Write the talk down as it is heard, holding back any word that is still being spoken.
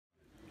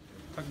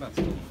Talk about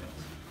some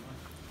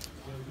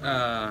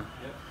defense.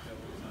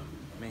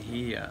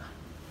 Mejia,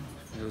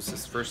 it was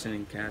his first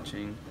inning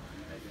catching.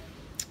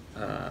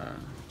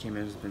 Came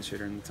in as a pinch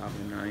hitter in the top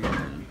of the ninth,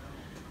 and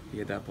he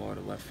had that ball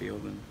to left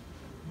field, and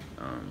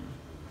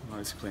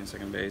obviously playing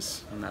second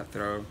base on that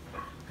throw.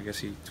 I guess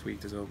he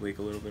tweaked his oblique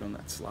a little bit on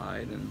that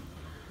slide, and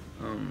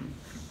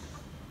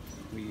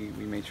we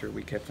made sure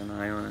we kept an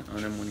eye on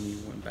him when he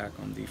went back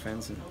on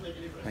defense. And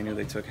I knew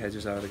they took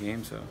Hedges out of the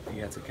game, so he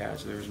had to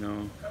catch. There was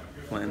no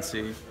plan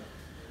C.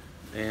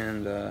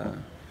 And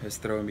his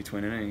throw in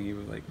between innings, he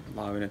was like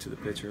lobbing it to the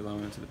pitcher, and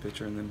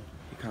then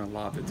he kind of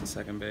lobbed it to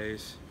second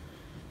base.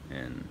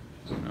 And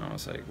I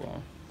was like,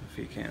 well, if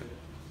he can't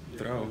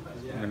throw,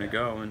 I'm gonna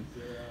go. And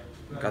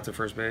got to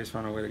first base,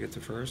 found a way to get to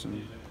first,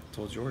 and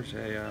told George,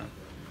 hey,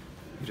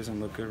 he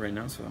doesn't look good right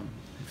now, so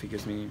if he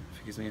gives me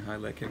a high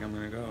leg kick, I'm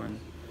gonna go. And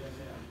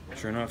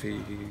sure enough, he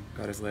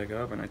got his leg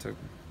up, and I took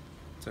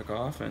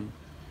off. And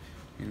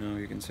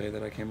you can say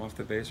that I came off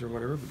the base or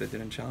whatever, but they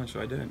didn't challenge,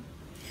 so I didn't.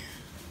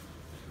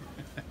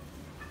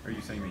 Are you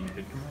saying that you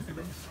did come off the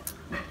base?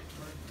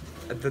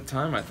 At the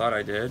time, I thought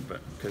I did,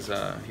 but because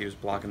he was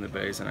blocking the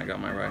base, and I got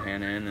my right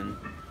hand in, and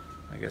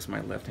I guess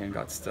my left hand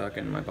got stuck,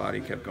 and my body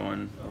kept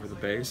going over the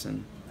base.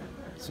 And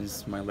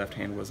since my left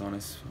hand was on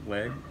his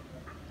leg,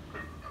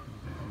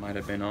 it might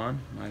have been on,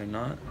 might have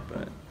not,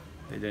 but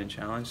they didn't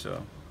challenge,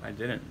 so I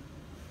didn't.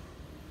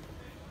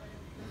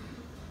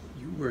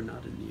 You were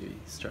not in the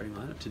starting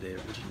lineup today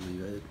originally.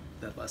 You had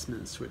that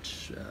last-minute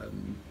switch.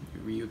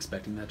 Were you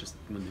expecting that just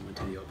when they went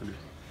to the opener?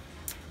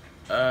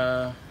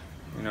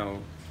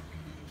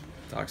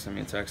 Doc sent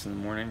me a text in the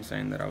morning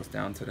saying that I was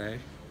down today.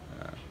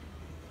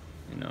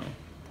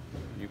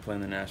 You play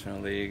in the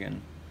National League,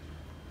 and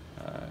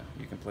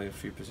you can play a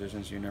few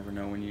positions. You never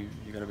know when you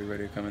got to be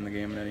ready to come in the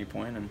game at any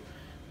point. And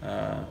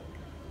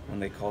when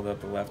they called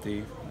up the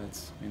lefty,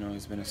 that's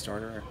he's been a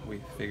starter.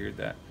 We figured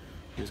that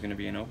he was going to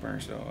be an opener,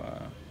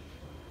 so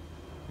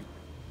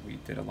we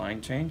did a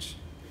line change,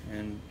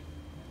 and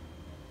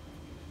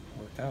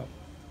it worked out.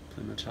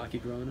 Play much hockey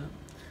growing up?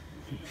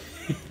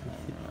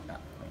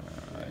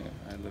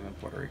 I live in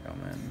Puerto Rico,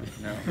 man.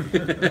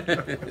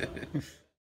 No.